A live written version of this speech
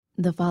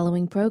The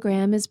following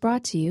program is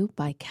brought to you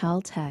by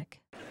Caltech.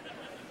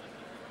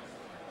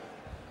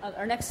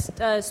 Our next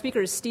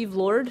speaker is Steve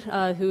Lord,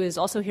 who is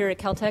also here at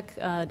Caltech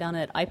down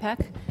at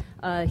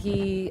IPAC.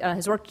 He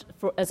has worked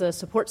as a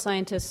support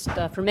scientist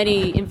for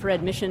many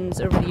infrared missions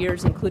over the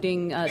years,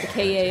 including the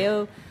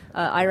KAO,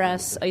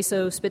 IRAS,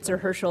 ISO, Spitzer,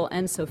 Herschel,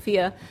 and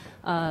SOFIA.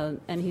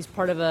 And he's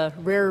part of a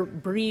rare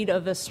breed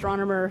of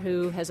astronomer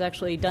who has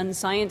actually done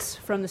science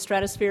from the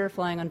stratosphere,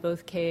 flying on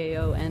both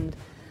KAO and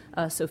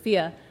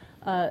SOFIA.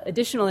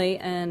 Additionally,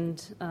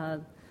 and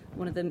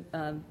one of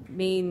the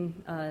main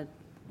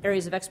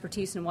areas of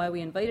expertise and why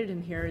we invited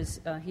him here is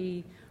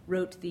he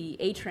wrote the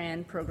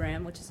ATRAN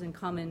program, which is in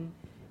common.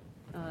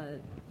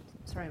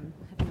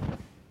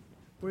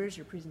 Where's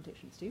your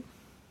presentation, Steve?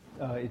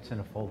 It's in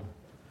a folder.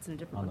 It's in a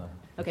different one.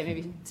 Okay,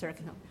 maybe Sarah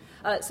can help.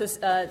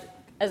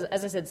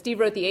 As I said, Steve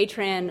wrote the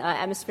ATRAN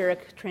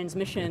atmospheric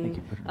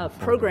transmission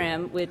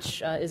program,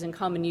 which is in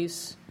common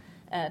use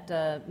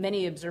at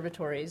many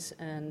observatories,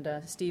 and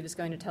Steve is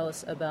going to tell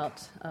us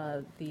about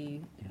the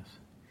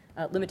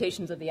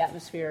limitations of the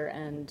atmosphere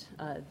and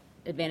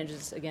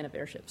advantages, again, of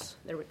airships.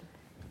 There we go.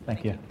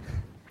 Thank you.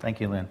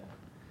 Thank you, Lynn.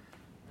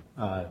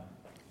 I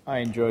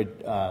enjoyed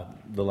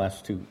the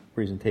last two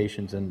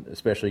presentations, and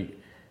especially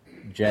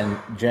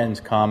Jen's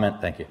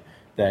comment, thank you,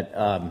 that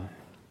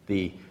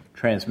the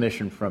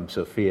transmission from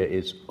SOFIA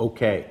is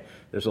okay.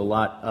 There's a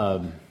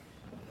lot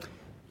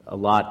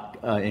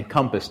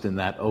encompassed in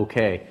that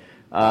okay.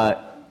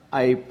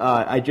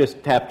 I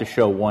just have to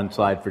show one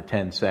slide for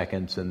 10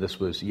 seconds, and this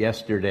was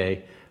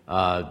yesterday,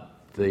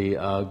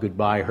 the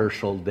Goodbye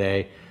Herschel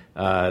Day.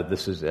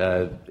 This is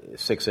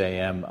 6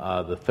 a.m.,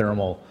 the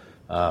thermal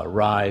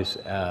rise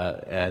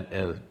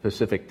at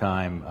Pacific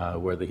time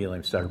where the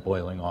helium started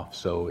boiling off,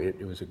 so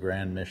it was a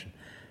grand mission.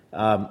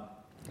 As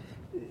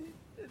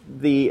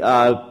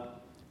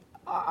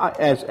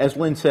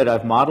Lynn said,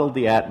 I've modeled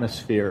the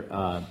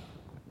atmosphere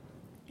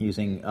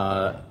using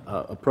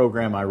a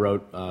program I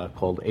wrote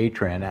called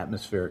ATRAN,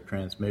 Atmospheric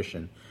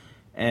Transmission.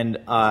 And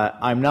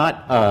I'm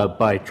not,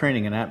 by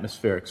training, an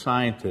atmospheric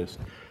scientist,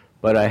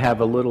 but I have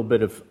a little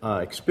bit of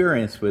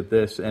experience with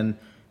this. And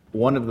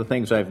one of the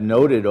things I've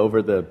noted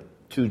over the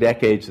 2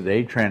 decades that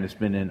ATRAN has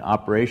been in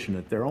operation,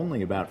 that there are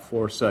only about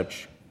 4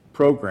 such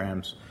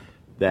programs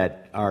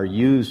that are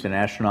used in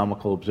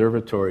astronomical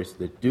observatories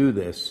that do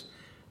this.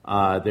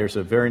 There's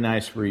a very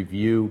nice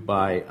review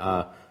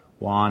by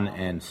Juan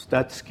and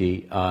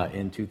Stutsky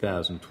in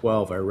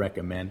 2012, I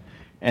recommend.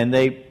 And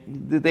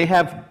they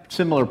have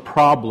similar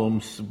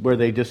problems where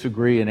they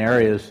disagree in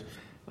areas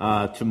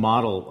to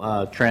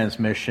model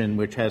transmission,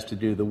 which has to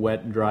do the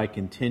wet and dry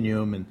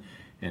continuum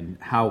and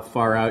how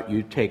far out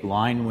you take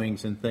line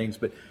wings and things.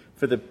 But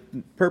for the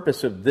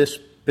purpose of this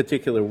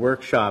particular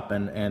workshop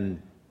and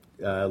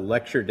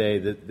lecture day,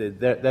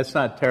 that's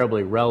not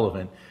terribly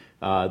relevant.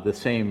 The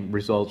same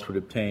results would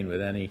obtain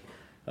with any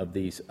of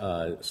these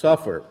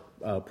software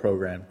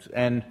programs.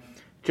 And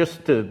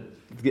just to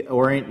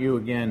orient you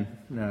again,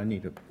 no, I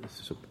need this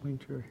is a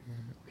pointer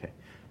here. Okay.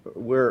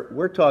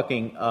 We're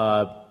talking,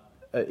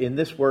 in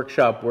this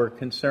workshop, we're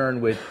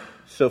concerned with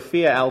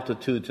SOFIA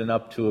altitudes and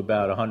up to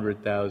about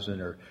 100,000,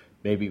 or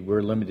maybe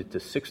we're limited to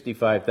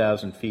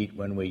 65,000 feet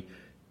when we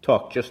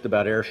talk just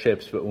about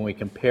airships, but when we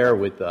compare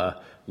with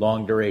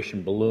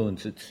long-duration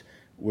balloons,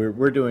 we're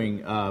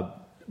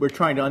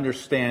trying to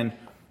understand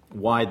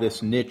why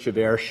this niche of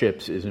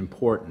airships is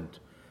important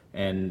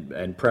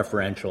and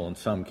preferential in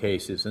some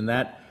cases. And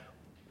that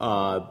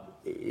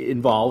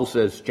involves,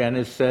 as Jen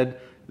has said,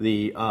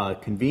 the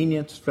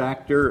convenience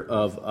factor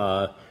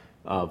of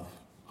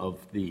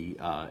the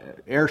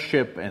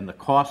airship and the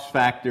cost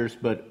factors,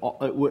 but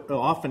it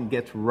often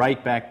gets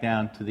right back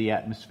down to the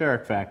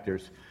atmospheric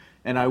factors.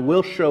 And I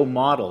will show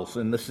models,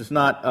 and this is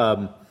not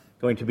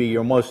going to be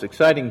your most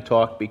exciting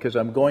talk because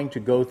I'm going to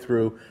go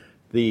through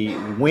the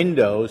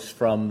windows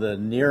from the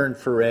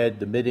near-infrared,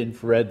 the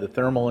mid-infrared, the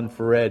thermal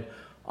infrared,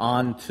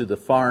 on to the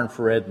far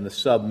infrared and the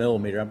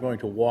sub-millimeter. I'm going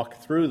to walk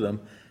through them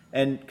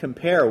and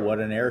compare what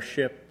an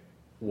airship,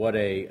 what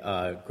a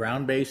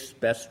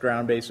best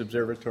ground-based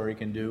observatory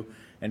can do,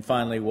 and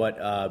finally what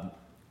a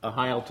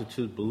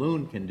high-altitude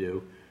balloon can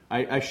do.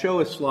 I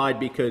show a slide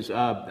because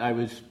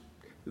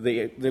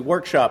the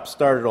workshop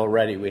started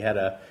already. We had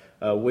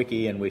a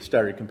wiki and we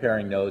started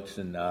comparing notes,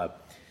 and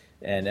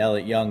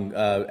Elliot Young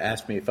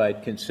asked me if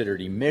I'd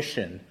considered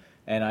emission,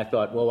 and I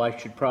thought, well, I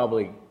should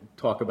probably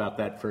talk about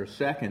that for a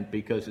second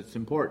because it's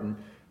important.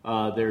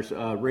 There's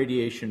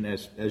radiation,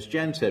 as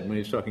Jen said when he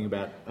was talking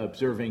about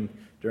observing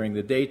during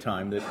the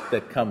daytime,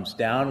 that comes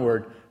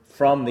downward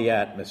from the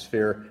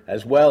atmosphere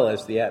as well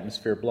as the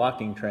atmosphere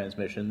blocking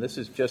transmission. This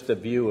is just a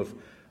view of,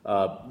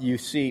 you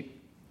see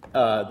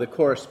the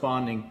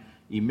corresponding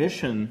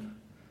emission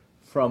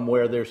from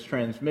where there's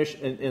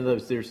transmission.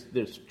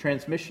 There's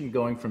transmission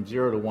going from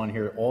 0 to 1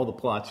 here. All the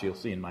plots you'll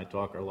see in my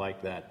talk are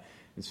like that.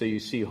 And so you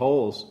see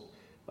holes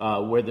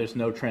where there's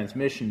no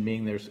transmission,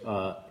 meaning there's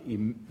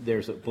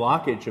a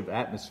blockage of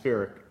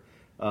atmospheric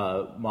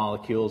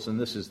molecules, and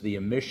this is the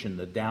emission,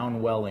 the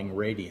downwelling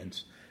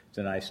radiance. It's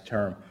a nice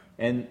term.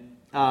 And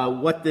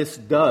what this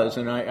does,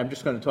 and I'm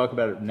just going to talk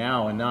about it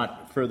now and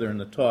not further in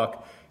the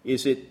talk,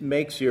 is it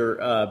makes your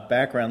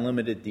background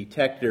limited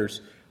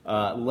detectors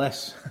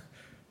less.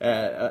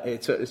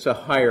 It's a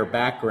higher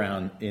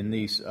background in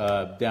these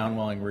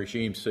downwelling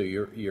regimes, so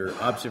your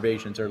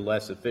observations are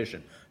less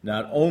efficient.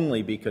 Not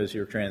only because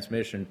your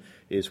transmission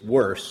is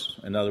worse,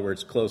 in other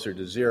words, closer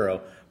to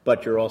zero,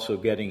 but you're also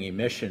getting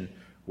emission,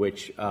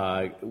 which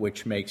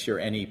makes your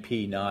NEP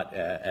not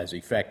as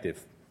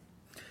effective.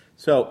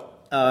 So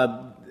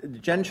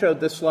Jen showed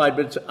this slide,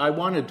 but I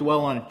want to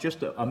dwell on it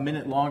just a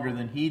minute longer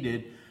than he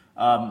did,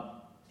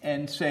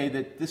 and say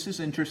that this is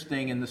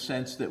interesting in the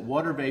sense that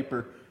water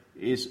vapor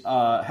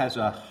has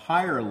a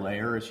higher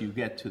layer as you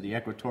get to the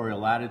equatorial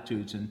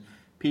latitudes, and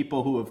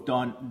people who have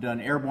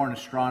done airborne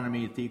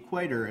astronomy at the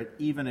equator,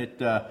 even at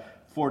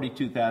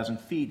 42,000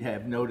 feet,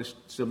 have noticed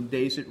some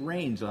days it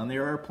rains on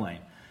their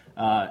airplane.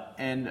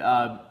 And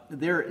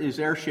there is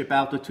airship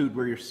altitude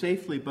where you're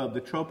safely above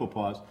the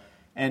tropopause.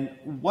 And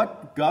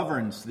what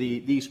governs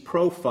these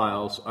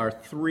profiles are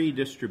three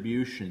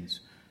distributions,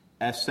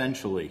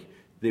 essentially.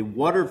 The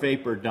water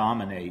vapor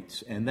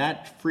dominates, and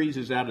that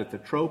freezes out at the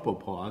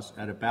tropopause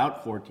at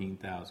about 14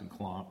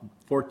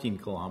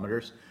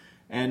 kilometers.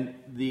 And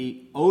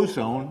the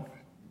ozone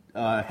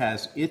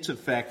has its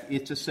effect.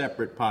 It's a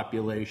separate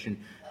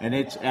population, and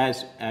it's,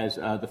 as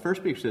the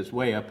first speaker says,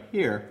 way up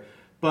here,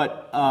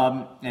 but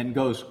and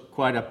goes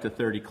quite up to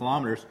 30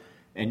 kilometers.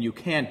 And you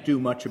can't do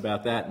much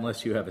about that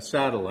unless you have a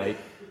satellite.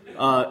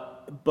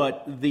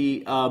 But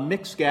the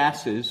mixed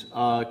gases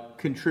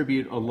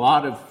contribute a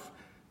lot of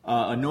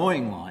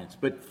annoying lines.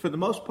 But for the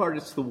most part,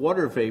 it's the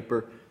water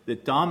vapor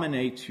that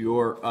dominates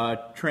your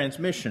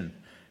transmission.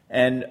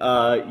 And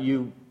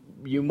you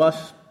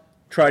must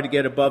try to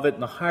get above it.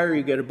 And the higher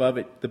you get above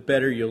it, the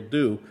better you'll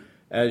do,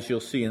 as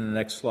you'll see in the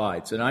next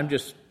slides. And I'm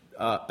just,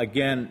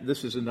 again,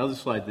 this is another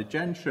slide that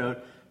Jen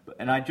showed.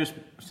 And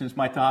since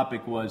my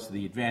topic was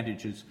the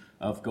advantages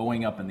of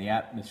going up in the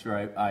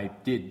atmosphere, I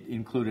did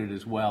include it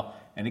as well.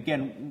 And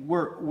again,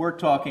 we're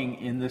talking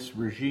in this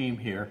regime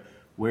here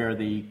where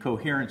the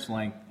coherence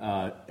length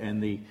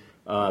and the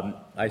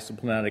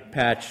isoplanatic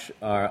patch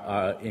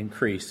are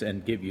increase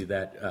and give you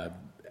that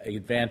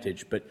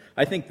advantage. But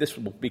I think this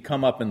will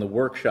come up in the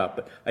workshop.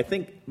 But I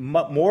think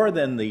more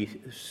than the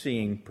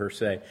seeing per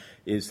se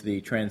is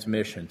the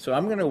transmission. So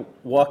I'm going to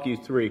walk you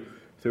through.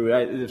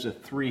 There's a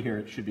 3 here.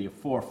 It should be a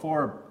 4.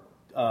 4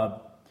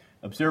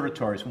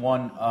 observatories,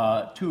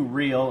 2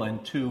 real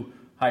and 2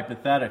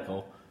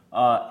 hypothetical,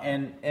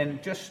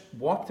 and just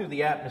walk through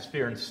the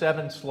atmosphere in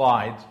 7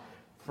 slides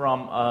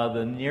from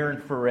the near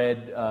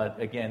infrared,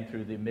 again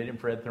through the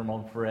mid-infrared, thermal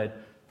infrared,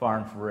 far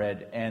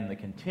infrared, and the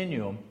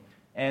continuum.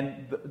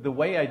 And the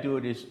way I do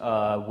it is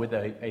with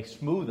a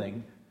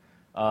smoothing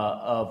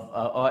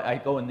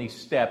I go in these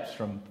steps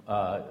from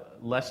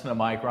less than a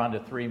micron to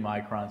 3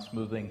 micron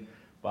smoothing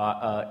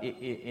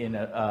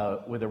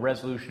with a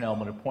resolution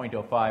element of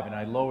 0.05, and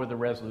I lower the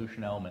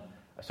resolution element.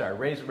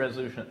 Raise the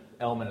resolution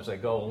element as I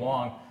go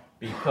along,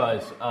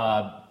 because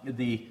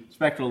the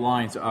spectral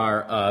lines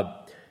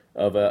are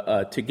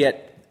to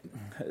get.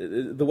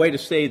 The way to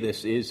say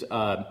this is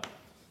the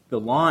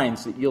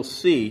lines that you'll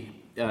see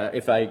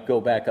if I go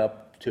back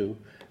up to.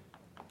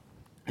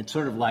 It's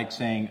sort of like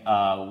saying,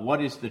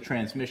 what is the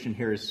transmission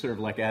here is sort of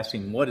like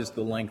asking, what is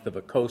the length of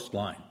a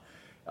coastline?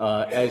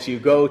 As you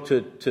go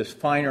to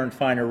finer and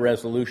finer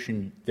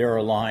resolution, there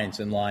are lines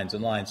and lines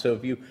and lines. So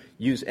if you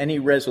use any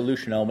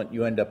resolution element,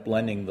 you end up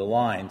blending the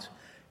lines.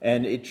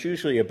 And it's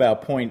usually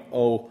about 0.02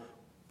 or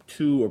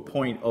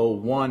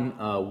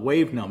 0.01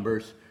 wave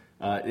numbers.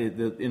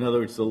 In other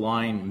words, the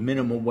line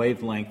minimum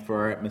wavelength for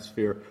our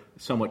atmosphere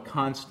is somewhat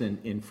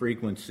constant in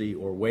frequency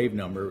or wave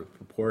number,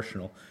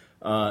 proportional.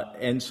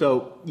 And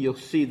so you'll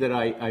see that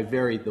I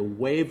vary the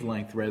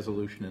wavelength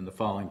resolution in the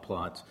following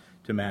plots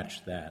to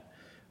match that.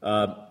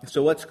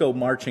 So let's go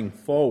marching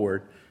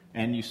forward,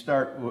 and you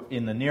start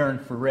in the near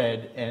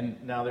infrared,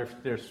 and now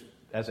there's,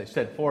 as I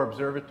said, 4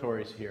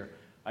 observatories here.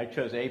 I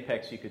chose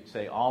Apex, you could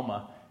say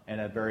ALMA,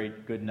 and a very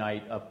good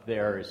night up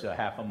there is a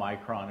half a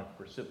micron of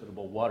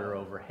precipitable water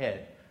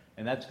overhead.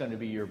 And that's going to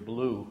be your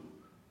blue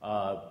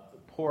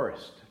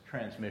poorest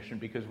transmission,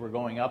 because we're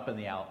going up in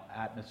the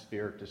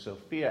atmosphere to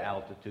SOFIA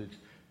altitudes.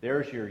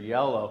 There's your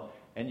yellow,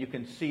 and you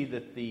can see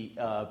that the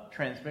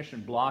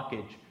transmission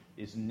blockage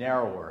is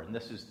narrower, and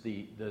this is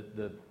the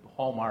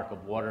hallmark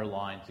of water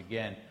lines.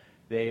 Again,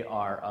 they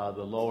are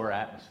the lower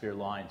atmosphere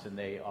lines, and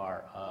they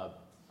are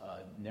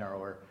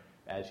narrower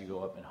as you go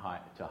up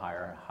to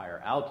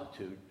higher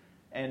altitude.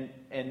 And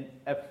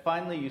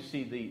finally, you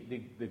see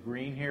the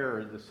green here,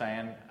 or the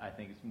cyan, I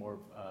think it's more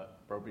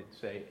appropriate to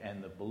say,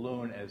 and the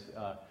balloon as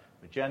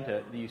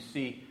magenta. You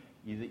see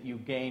that you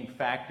gain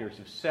factors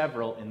of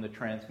several in the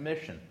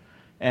transmission,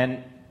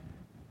 and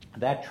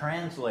that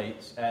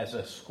translates as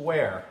a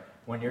square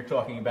when you're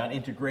talking about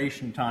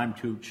integration time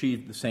to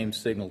achieve the same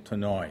signal to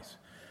noise.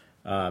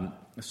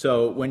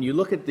 So when you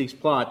look at these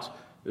plots,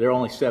 there are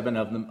only 7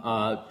 of them.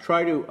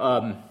 Try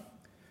to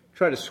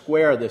try to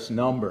square this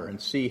number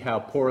and see how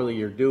poorly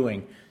you're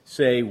doing,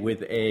 say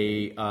with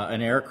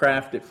an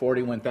aircraft at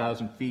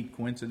 41,000 feet,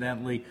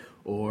 coincidentally,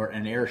 or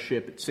an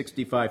airship at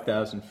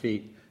 65,000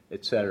 feet,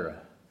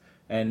 etc.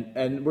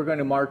 And we're going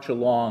to march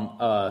along.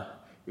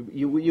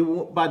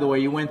 By the way,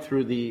 you went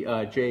through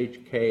the J,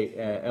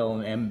 K, L,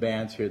 and M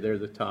bands here. They're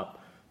the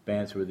top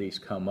bands where these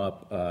come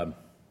up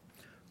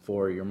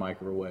for your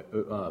microwave,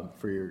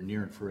 for your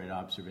near-infrared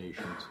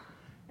observations.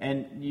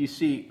 And you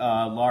see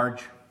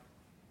large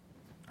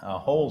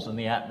holes in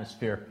the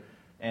atmosphere.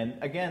 And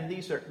again,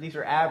 these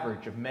are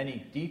average of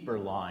many deeper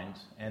lines,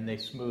 and they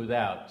smooth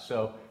out.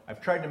 So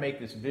I've tried to make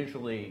this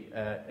visually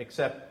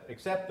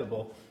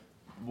acceptable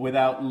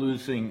without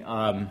losing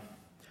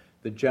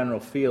the general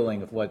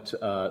feeling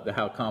of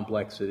how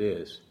complex it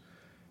is.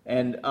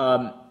 And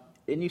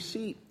you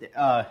see,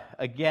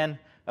 again,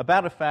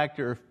 about a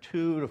factor of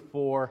 2 to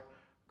 4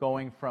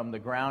 going from the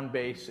ground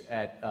base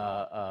at,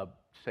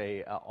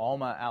 say,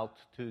 ALMA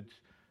altitudes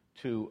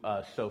to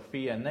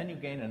Sofia, and then you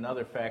gain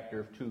another factor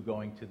of 2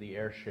 going to the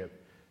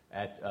airship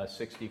at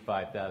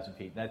 65,000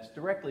 feet. And that's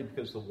directly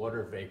because of the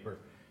water vapor.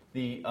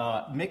 The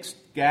mixed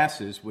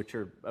gases, which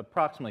are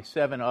approximately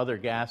 7 other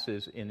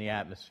gases in the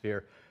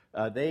atmosphere,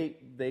 they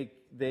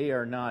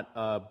are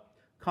not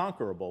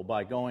conquerable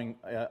by going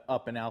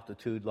up in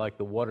altitude like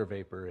the water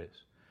vapor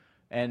is.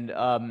 And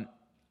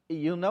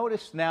you'll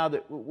notice now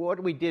that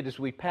what we did is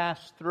we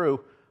passed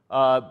through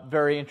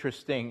very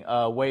interesting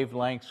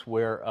wavelengths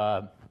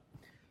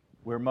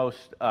where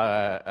most,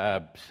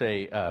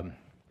 say,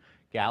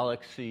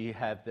 galaxy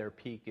have their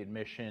peak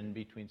emission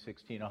between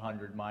 60 and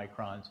 100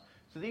 microns.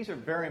 So these are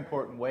very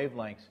important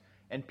wavelengths,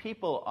 and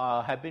people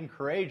have been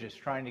courageous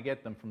trying to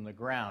get them from the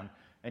ground.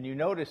 And you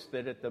notice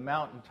that at the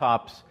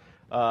mountaintops,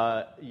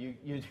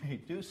 you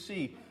do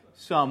see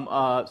some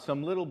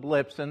little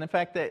blips, and in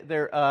fact,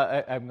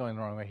 I'm going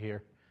the wrong way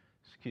here.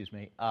 Excuse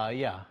me.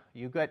 Yeah,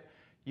 you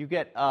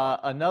get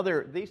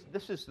another.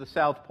 This is the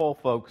South Pole,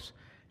 folks,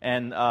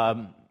 and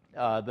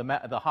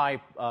the high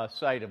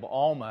site of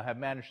ALMA have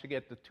managed to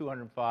get to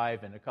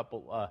 205 and a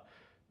couple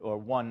or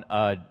one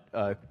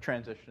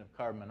transition of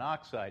carbon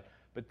monoxide.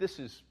 But this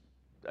is,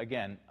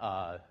 again,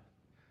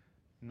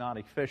 not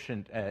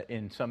efficient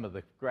in some of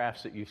the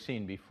graphs that you've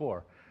seen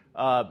before.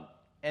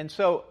 And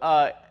so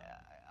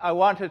I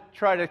want to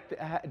try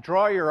to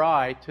draw your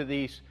eye to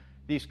these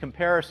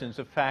comparisons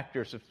of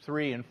factors of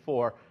 3 and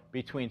 4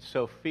 between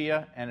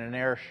Sofia and an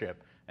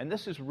airship. And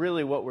this is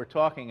really what we're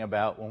talking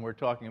about when we're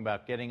talking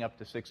about getting up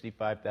to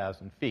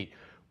 65,000 feet.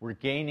 We're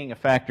gaining a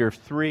factor of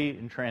 3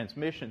 in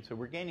transmission, so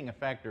we're gaining a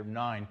factor of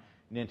 9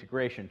 in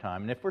integration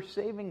time. And if we're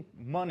saving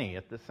money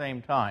at the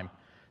same time,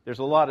 there's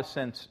a lot of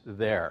sense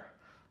there.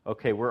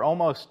 Okay, we're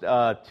almost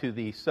to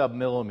the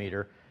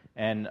sub-millimeter,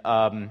 and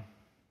I'm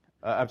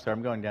sorry,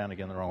 I'm going down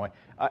again the wrong way.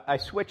 I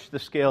switched the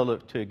scale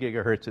to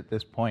gigahertz at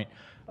this point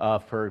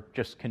for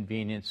just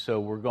convenience, so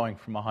we're going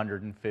from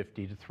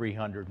 150 to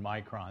 300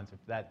 microns, if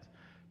that's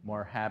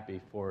more happy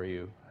for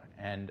you.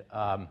 And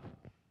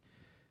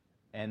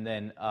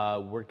then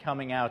we're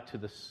coming out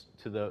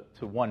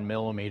to 1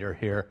 millimeter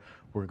here.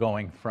 We're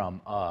going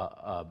from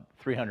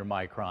 300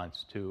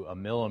 microns to a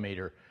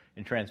millimeter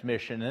in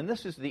transmission. And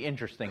this is the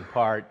interesting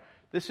part.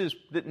 This is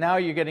that now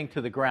you're getting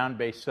to the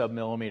ground-based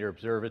sub-millimeter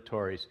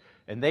observatories,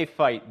 and they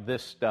fight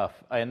this stuff.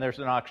 And there's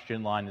an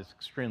oxygen line that's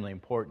extremely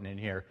important in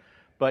here.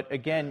 But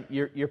again,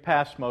 you're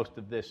past most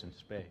of this in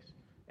space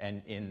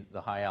and in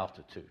the high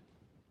altitude.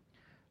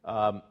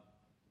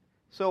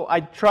 So I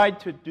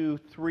tried to do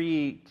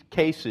 3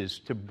 cases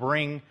to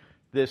bring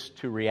this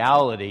to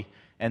reality,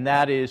 and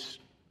that is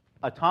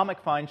atomic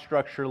fine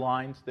structure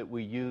lines that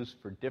we use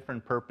for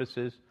different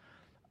purposes,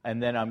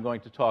 and then I'm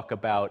going to talk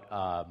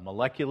about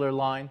molecular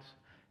lines,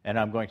 and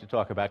I'm going to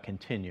talk about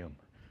continuum.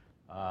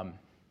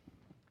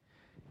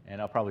 And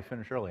I'll probably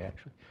finish early,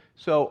 actually.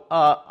 So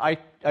I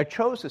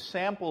chose a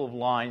sample of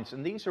lines,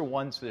 and these are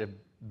ones that have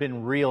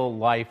been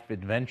real-life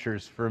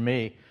adventures for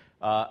me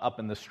up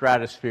in the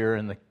stratosphere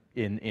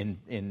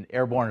in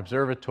airborne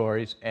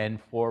observatories and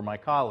for my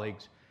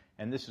colleagues,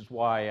 and this is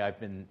why I've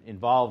been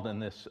involved in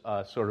this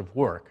sort of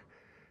work.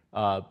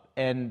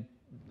 And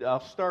I'll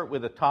start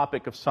with a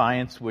topic of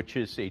science, which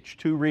is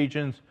H2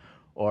 regions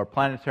or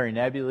planetary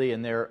nebulae,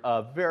 and they're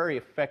very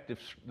effective.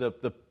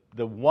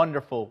 The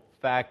wonderful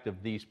fact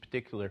of these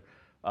particular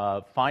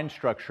fine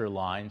structure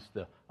lines,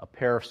 a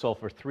pair of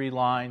sulfur-3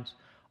 lines,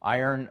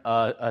 iron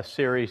a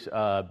series,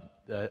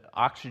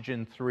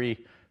 oxygen 3,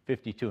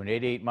 52 and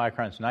 88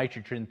 microns,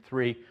 nitrogen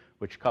 3,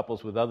 which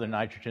couples with other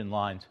nitrogen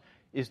lines,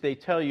 is they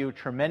tell you a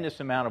tremendous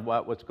amount of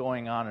what's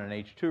going on in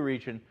an H2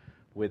 region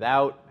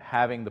without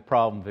having the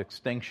problem of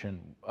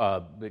extinction,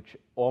 which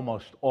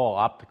almost all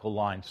optical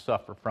lines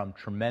suffer from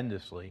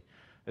tremendously.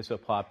 This is a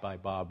plot by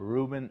Bob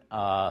Rubin,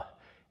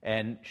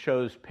 and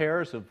shows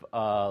pairs of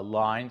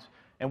lines.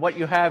 And what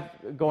you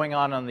have going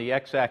on the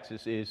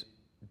x-axis is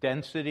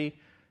density,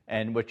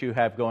 and what you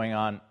have going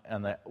on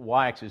the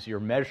y-axis is your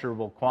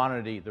measurable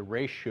quantity, the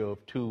ratio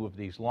of 2 of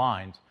these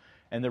lines.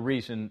 And the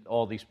reason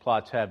all these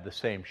plots have the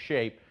same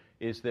shape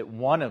is that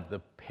one of the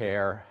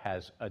pair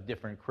has a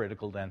different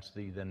critical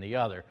density than the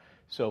other.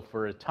 So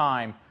for a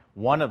time,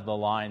 one of the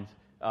lines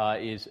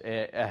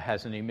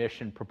has an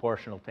emission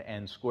proportional to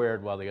n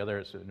squared, while the other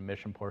has an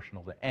emission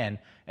proportional to n,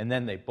 and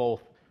then they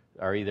both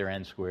are either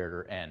n squared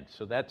or n.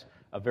 So that's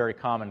a very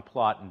common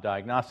plot in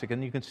diagnostic,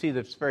 and you can see that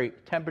it's very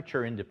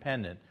temperature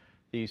independent.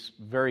 These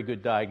very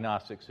good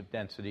diagnostics of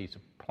densities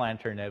of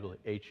planetary nebulae,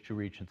 H2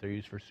 regions, they're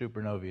used for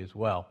supernovae as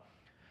well.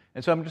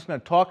 And so I'm just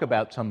going to talk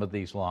about some of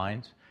these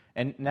lines,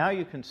 and now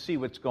you can see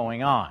what's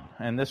going on.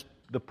 And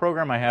the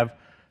program I have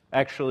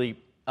actually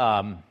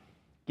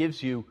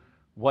gives you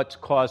what's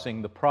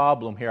causing the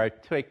problem here. I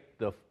take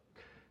the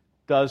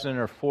dozen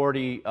or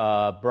 40,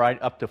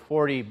 up to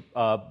 40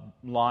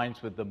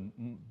 lines with the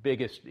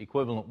biggest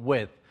equivalent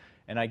width,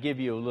 and I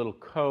give you a little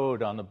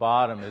code on the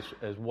bottom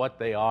as what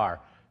they are,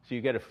 so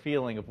you get a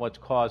feeling of what's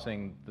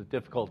causing the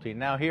difficulty.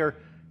 Now here,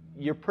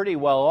 you're pretty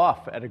well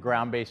off at a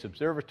ground-based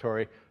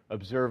observatory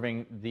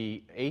observing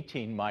the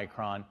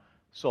 18-micron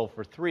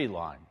sulfur-3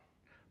 line.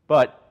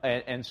 But,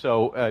 and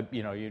so,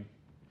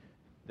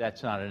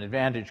 that's not an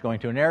advantage going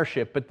to an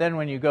airship. But then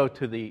when you go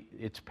to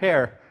its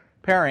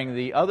pairing,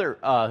 the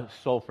other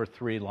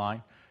sulfur-3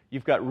 line,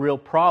 you've got real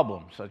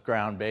problems at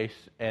ground base.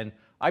 And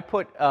I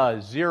put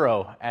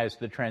 0 as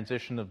the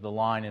transition of the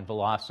line in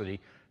velocity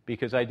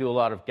because I do a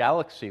lot of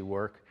galaxy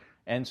work.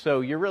 And so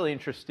you're really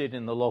interested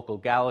in the local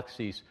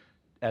galaxies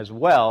as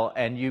well.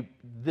 And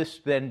this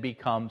then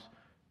becomes,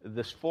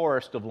 this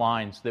forest of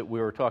lines that we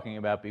were talking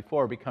about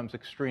before becomes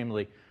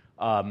extremely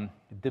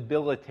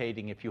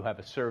debilitating if you have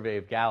a survey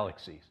of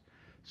galaxies.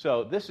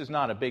 So this is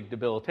not a big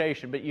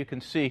debilitation, but you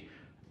can see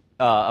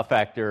a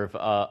factor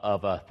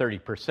of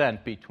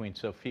 30% between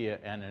SOFIA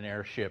and an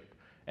airship,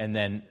 and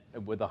then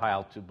with a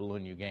high-altitude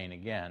balloon you gain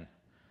again.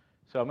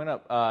 So I'm going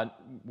to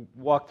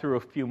walk through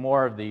a few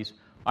more of these.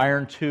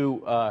 Iron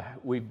 2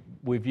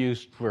 we've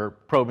used for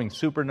probing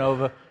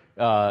supernova,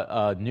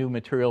 new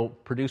material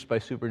produced by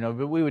supernova,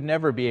 but we would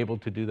never be able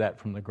to do that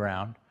from the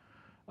ground.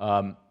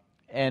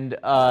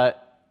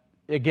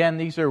 Again,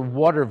 these are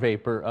water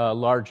vapor,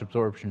 large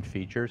absorption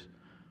features.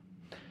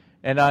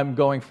 And I'm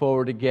going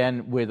forward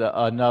again with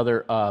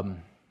another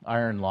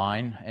iron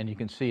line, and you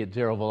can see at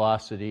 0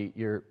 velocity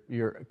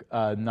you're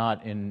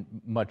not in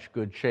much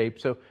good shape.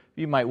 So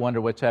you might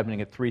wonder what's happening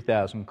at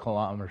 3,000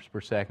 kilometers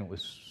per second with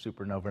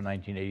supernova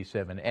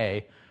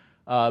 1987A.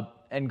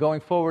 And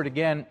going forward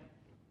again,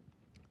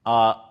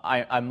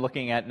 I'm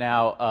looking at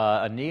now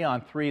a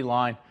Neon 3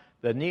 line.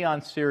 The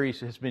Neon series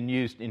has been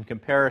used in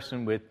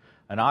comparison with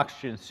an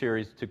oxygen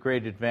series to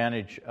great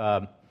advantage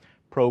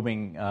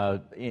probing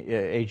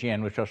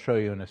AGN, which I'll show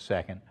you in a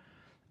second.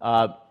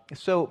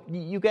 So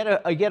you get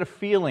a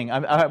feeling.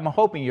 I'm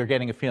hoping you're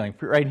getting a feeling.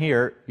 Right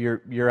here,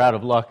 you're out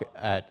of luck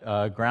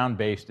at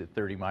ground-based at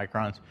 30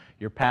 microns.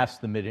 You're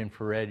past the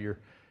mid-infrared.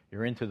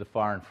 You're into the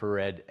far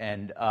infrared,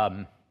 and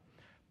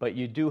but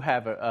you do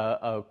have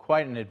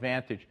quite an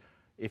advantage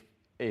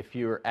if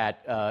you're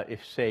at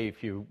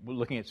if you're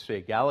looking at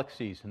say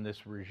galaxies in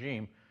this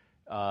regime.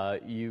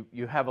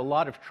 You have a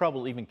lot of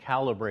trouble even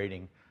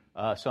calibrating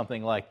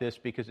something like this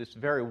because it's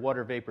very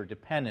water vapor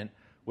dependent,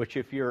 which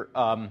if you're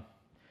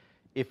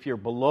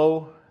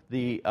below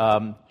the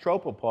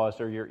tropopause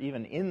or you're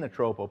even in the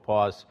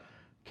tropopause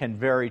can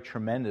vary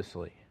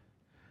tremendously.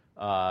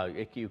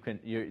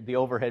 The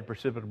overhead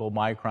precipitable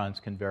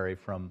microns can vary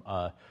from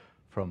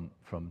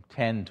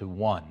 10 to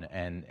 1,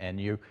 and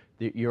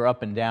you're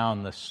up and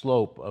down the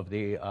slope of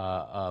the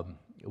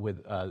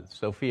with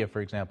SOFIA,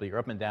 for example, you're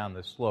up and down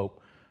the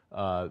slope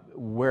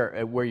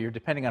where you're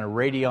depending on a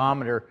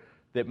radiometer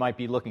that might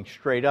be looking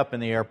straight up in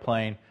the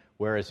airplane,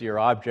 whereas your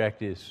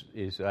object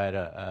is at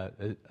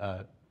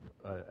a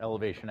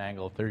elevation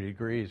angle of 30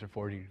 degrees or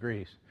 40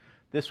 degrees.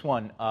 This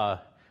one,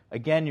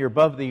 again, you're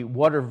above the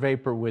water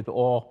vapor with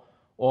all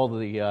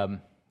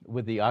the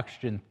with the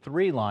oxygen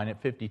 3 line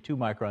at 52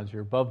 microns.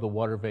 You're above the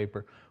water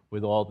vapor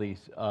with all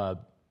these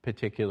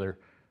particular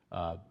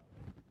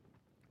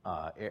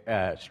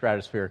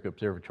stratospheric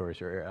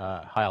observatories or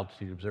high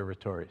altitude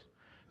observatories.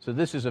 So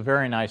this is a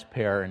very nice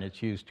pair, and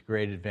it's used to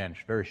great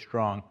advantage. Very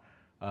strong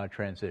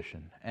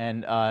transition.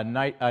 And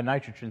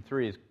nitrogen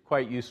 3 is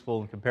quite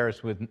useful in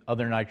comparison with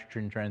other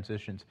nitrogen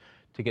transitions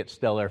to get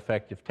stellar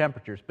effective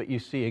temperatures. But you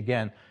see,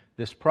 again,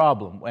 this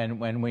problem.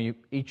 When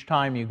each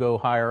time you go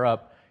higher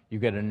up, you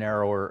get a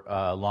narrower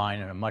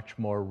line and a much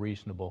more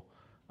reasonable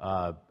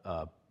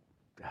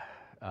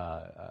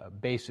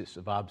basis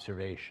of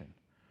observation.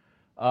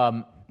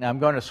 Now I'm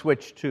going to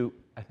switch to,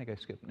 I think I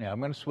skipped, yeah, I'm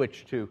going to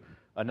switch to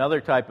another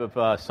type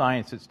of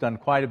science that's done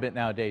quite a bit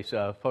nowadays,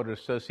 photo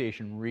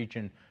association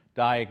region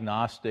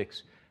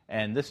diagnostics,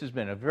 and this has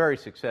been a very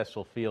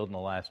successful field in the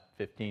last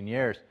 15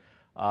 years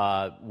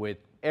with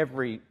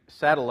every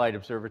satellite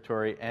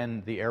observatory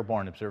and the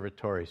airborne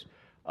observatories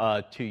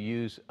to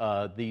use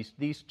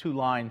these two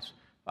lines.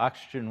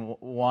 Oxygen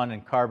 1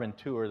 and carbon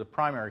 2 are the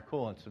primary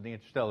coolants of the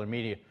interstellar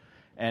media,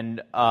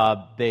 and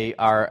they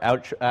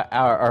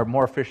are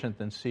more efficient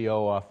than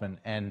CO often,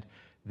 and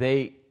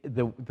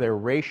their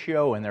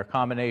ratio and their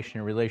combination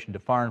in relation to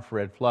far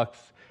infrared flux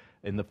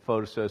in the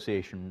Photo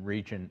Association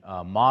region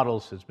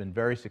models has been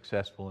very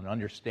successful in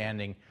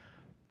understanding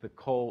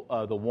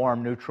the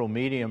warm neutral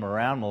medium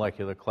around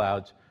molecular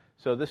clouds.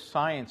 So this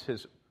science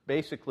has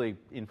basically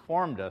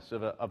informed us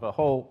of a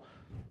whole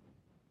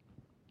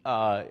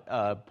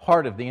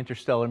part of the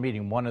interstellar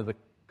medium, one of the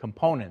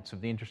components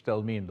of the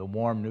interstellar medium, the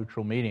warm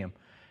neutral medium.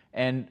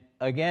 And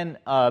again,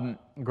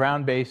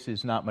 ground-based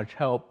is not much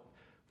help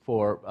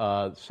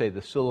for, say,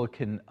 the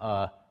Silicon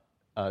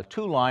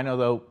 2 line,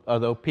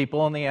 although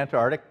people in the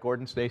Antarctic,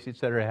 Gordon Stacy, et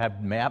cetera,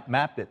 have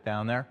mapped it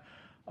down there.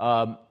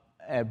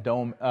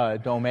 Dome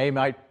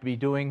might be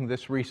doing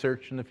this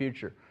research in the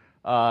future.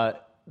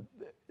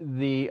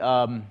 The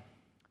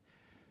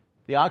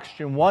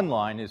oxygen 1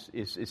 line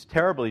is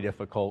terribly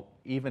difficult,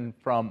 even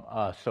from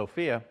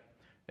Sophia,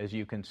 as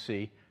you can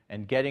see,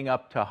 and getting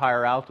up to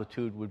higher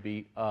altitude would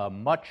be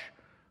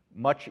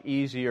much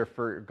easier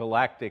for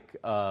galactic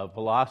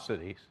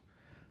velocities.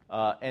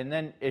 And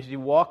then as you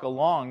walk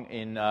along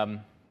in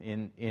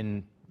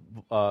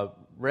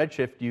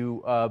redshift,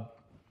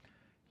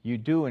 you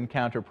do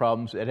encounter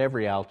problems at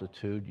every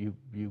altitude.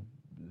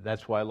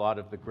 That's why a lot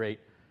of the great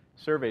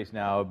surveys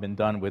now have been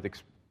done with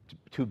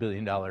 $2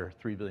 billion,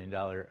 $3 billion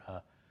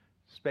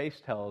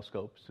space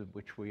telescopes,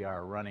 which we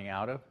are running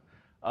out of.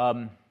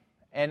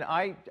 And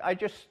I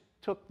just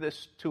took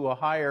this to a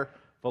higher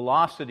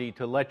velocity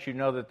to let you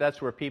know that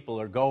that's where people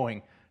are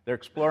going. They're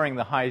exploring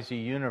the high Z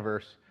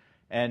universe.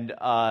 And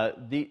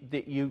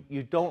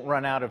you don't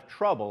run out of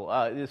trouble.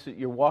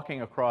 You're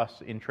walking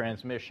across in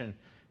transmission,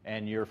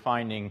 and you're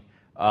finding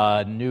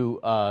new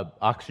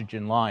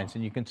oxygen lines.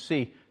 And you can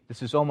see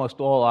this is almost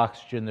all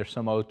oxygen. There's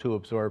some O2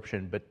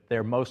 absorption, but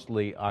they're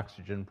mostly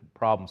oxygen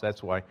problems.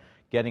 That's why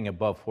getting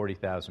above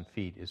 40,000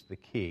 feet is the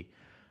key.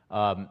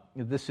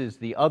 This is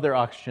the other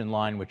oxygen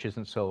line, which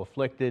isn't so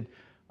afflicted,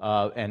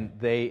 and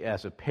they,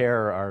 as a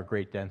pair, are a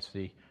great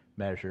density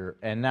measure.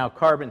 And now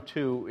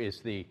carbon-2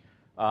 is the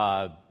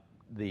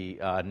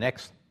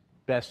next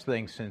best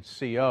thing since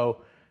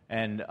CO,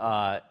 and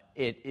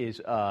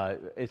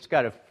it's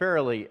got a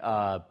fairly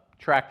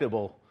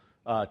tractable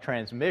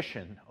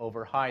transmission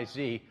over high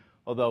Z,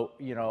 although,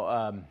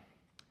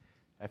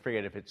 I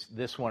forget if it's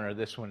this one or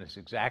this one is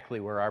exactly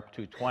where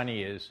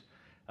ARP-220 is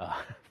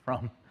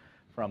from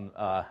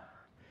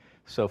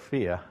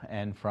Sophia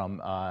and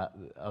from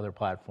other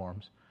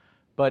platforms.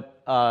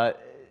 But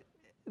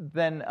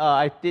then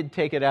I did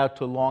take it out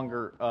to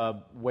longer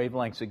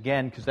wavelengths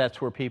again, because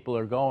that's where people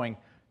are going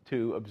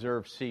to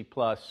observe C+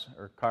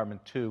 or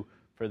carbon-2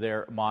 for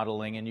their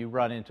modeling, and you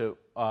run into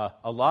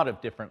a lot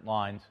of different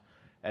lines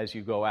as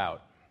you go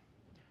out.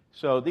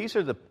 So these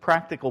are the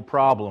practical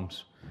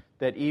problems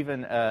that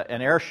even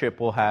an airship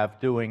will have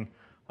doing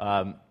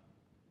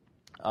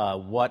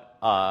what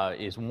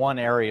is one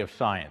area of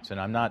science. And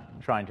I'm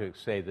not trying to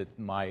say that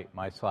my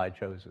slide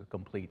shows a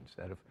complete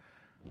set of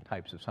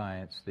types of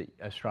science, the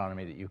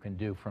astronomy that you can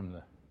do from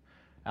the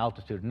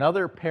altitude.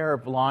 Another pair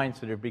of lines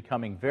that are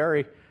becoming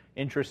very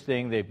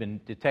interesting, they've been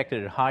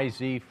detected at high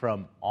Z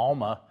from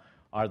ALMA,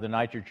 are the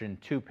nitrogen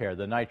 2 pair,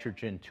 the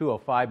nitrogen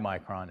 205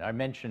 micron. I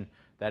mentioned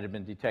that had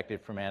been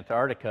detected from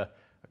Antarctica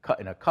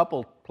in a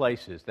couple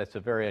places. That's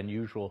a very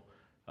unusual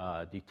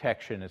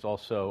detection. Is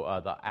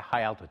also the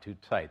high altitude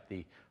site.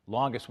 The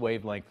longest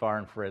wavelength far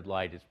infrared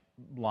line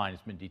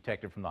has been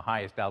detected from the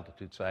highest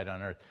altitude site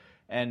on Earth.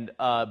 And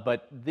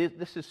but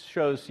this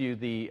shows you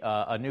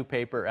a new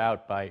paper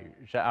out by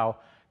Zhao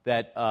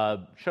that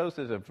shows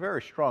there's a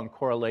very strong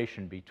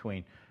correlation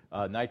between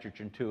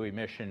nitrogen 2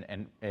 emission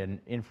and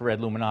infrared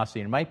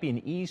luminosity. And it might be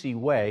an easy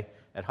way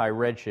at high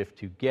redshift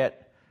to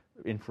get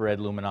infrared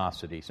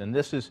luminosities. And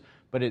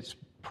but it's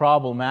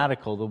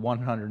problematical, the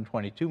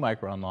 122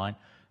 micron line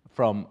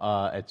from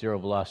at zero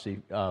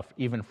velocity,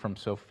 even from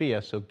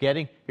Sophia. So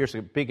here's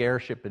a big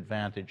airship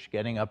advantage.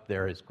 Getting up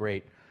there is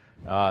great.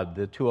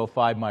 The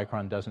 205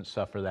 micron doesn't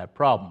suffer that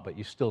problem, but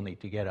you still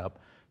need to get up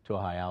to a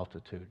high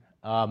altitude.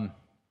 A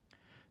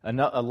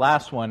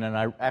last one,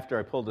 and after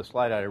I pulled the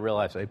slide out, I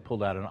realized I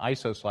pulled out an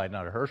ISO slide,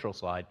 not a Herschel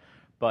slide,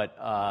 but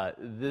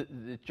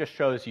it just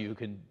shows you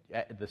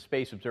the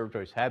space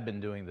observatories have been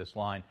doing this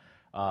line,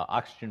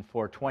 oxygen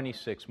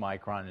 426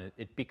 micron.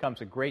 It becomes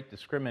a great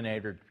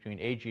discriminator between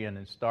AGN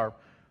and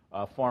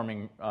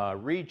star-forming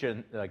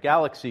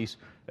galaxies,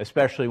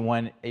 especially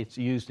when it's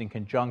used in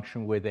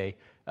conjunction with a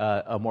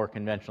more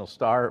conventional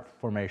star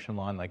formation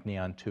line like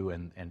Neon 2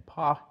 and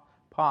PA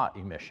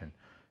emission.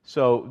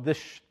 So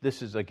this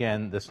is,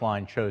 again, this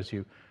line shows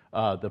you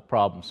the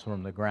problems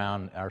from the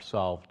ground are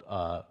solved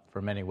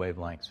for many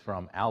wavelengths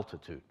from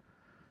altitude.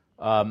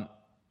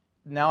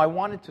 Now I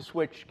wanted to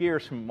switch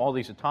gears from all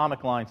these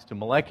atomic lines to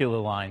molecular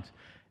lines,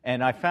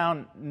 and I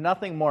found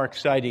nothing more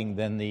exciting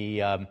than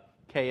the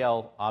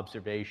KL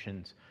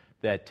observations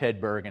that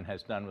Ted Bergen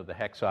has done with the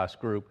Hexos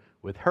group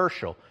with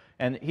Herschel.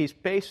 And he's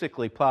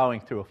basically plowing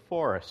through a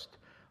forest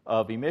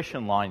of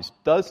emission lines,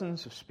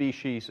 dozens of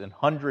species and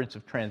hundreds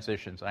of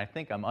transitions. I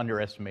think I'm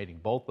underestimating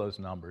both those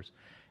numbers.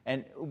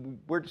 And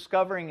we're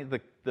discovering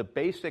the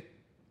basic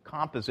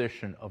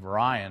composition of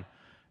Orion,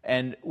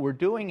 and we're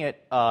doing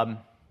it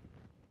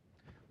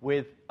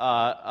with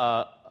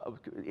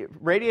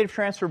radiative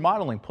transfer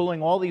modeling,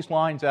 pulling all these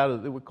lines out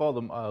of, we call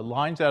them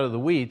lines out of the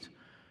weeds,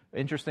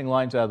 interesting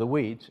lines out of the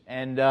weeds.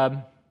 And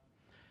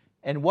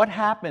what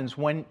happens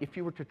if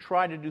you were to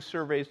try to do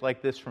surveys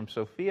like this from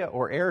SOFIA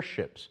or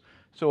airships?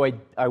 So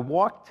I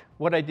walked,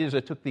 what I did is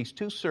I took these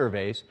two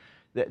surveys.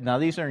 Now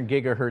these are in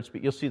gigahertz,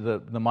 but you'll see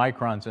the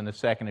microns in a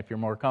second if you're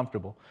more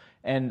comfortable.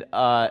 And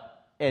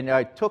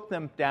I took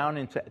them down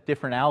into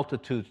different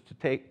altitudes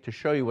to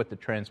show you what the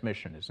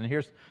transmission is. And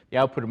here's the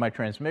output of my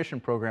transmission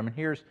program, and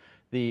here's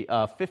the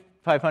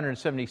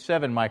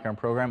 577 micron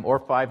program, or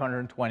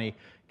 520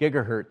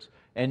 gigahertz.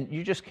 And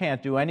you just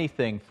can't do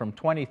anything from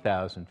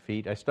 20,000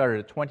 feet. I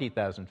started at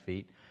 20,000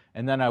 feet,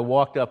 and then I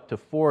walked up to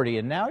 40,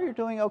 and now you're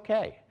doing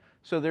okay.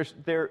 So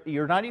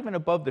you're not even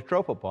above the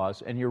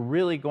tropopause, and you're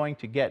really going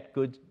to get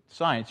good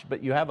science,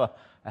 but you have a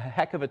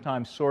heck of a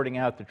time sorting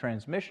out the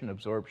transmission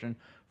absorption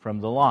from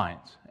the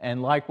lines.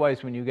 And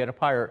likewise, when you get up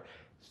higher,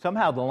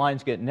 somehow the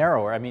lines get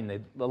narrower. I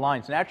mean, the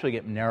lines naturally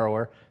get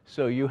narrower,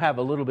 so you have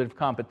a little bit of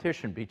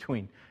competition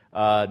between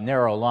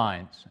narrow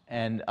lines.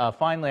 And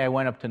finally, I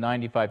went up to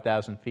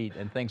 95,000 feet,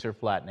 and things are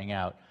flattening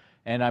out.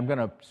 And I'm going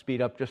to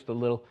speed up just a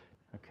little.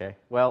 Okay.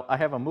 Well, I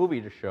have a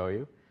movie to show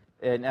you.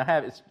 And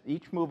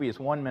each movie is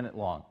 1 minute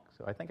long,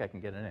 so I think I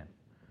can get it in.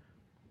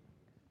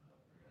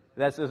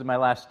 Those are my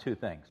last two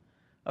things.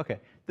 Okay,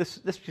 this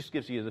just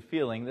gives you the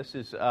feeling. This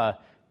is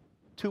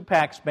two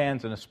PAX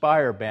bands and a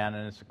Spire band,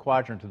 and it's a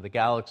quadrant of the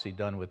galaxy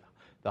done with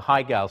the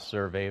High-Gauss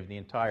survey of the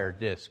entire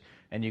disk.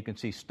 And you can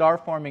see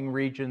star-forming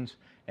regions,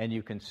 and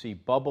you can see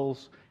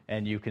bubbles,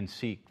 and you can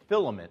see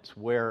filaments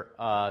where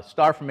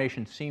star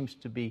formation seems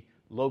to be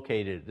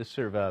located. This is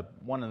sort of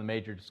one of the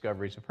major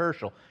discoveries of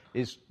Herschel,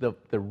 is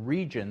the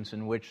regions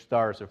in which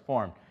stars are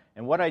formed.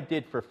 And what I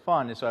did for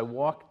fun is I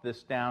walked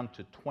this down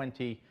to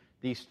 20,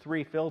 these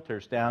three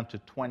filters down to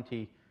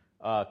 20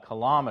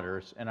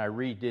 kilometers, and I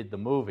redid the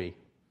movie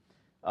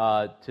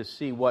to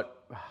see what,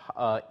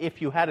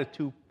 if you had a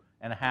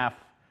 2.5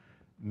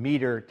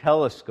 meter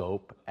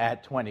telescope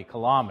at 20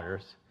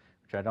 kilometers,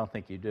 which I don't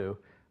think you do,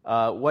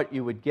 what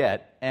you would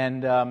get.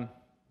 And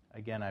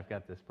again, I've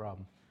got this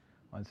problem.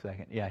 1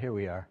 second. Yeah, here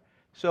we are.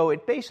 So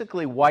it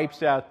basically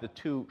wipes out the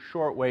two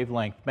short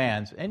wavelength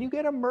bands, and you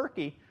get a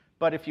murky,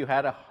 but if you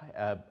had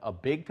a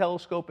big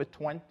telescope at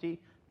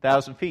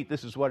 20,000 feet,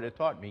 this is what it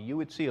taught me. You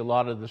would see a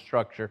lot of the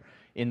structure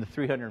in the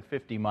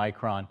 350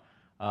 micron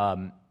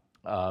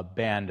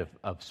band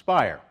of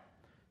Spire.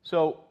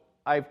 So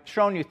I've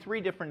shown you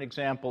three different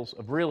examples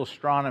of real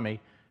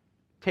astronomy,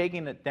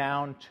 taking it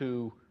down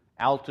to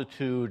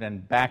altitude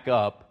and back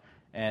up,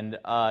 and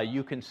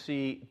you can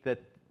see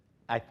that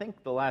I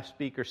think the last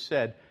speaker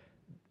said,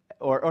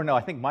 or no, I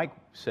think Mike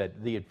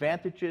said, the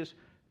advantages,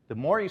 the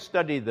more you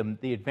study them,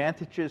 the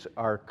advantages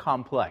are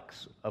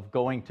complex of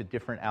going to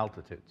different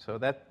altitudes. So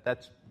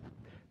that's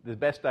the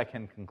best I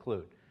can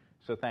conclude.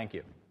 So thank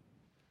you.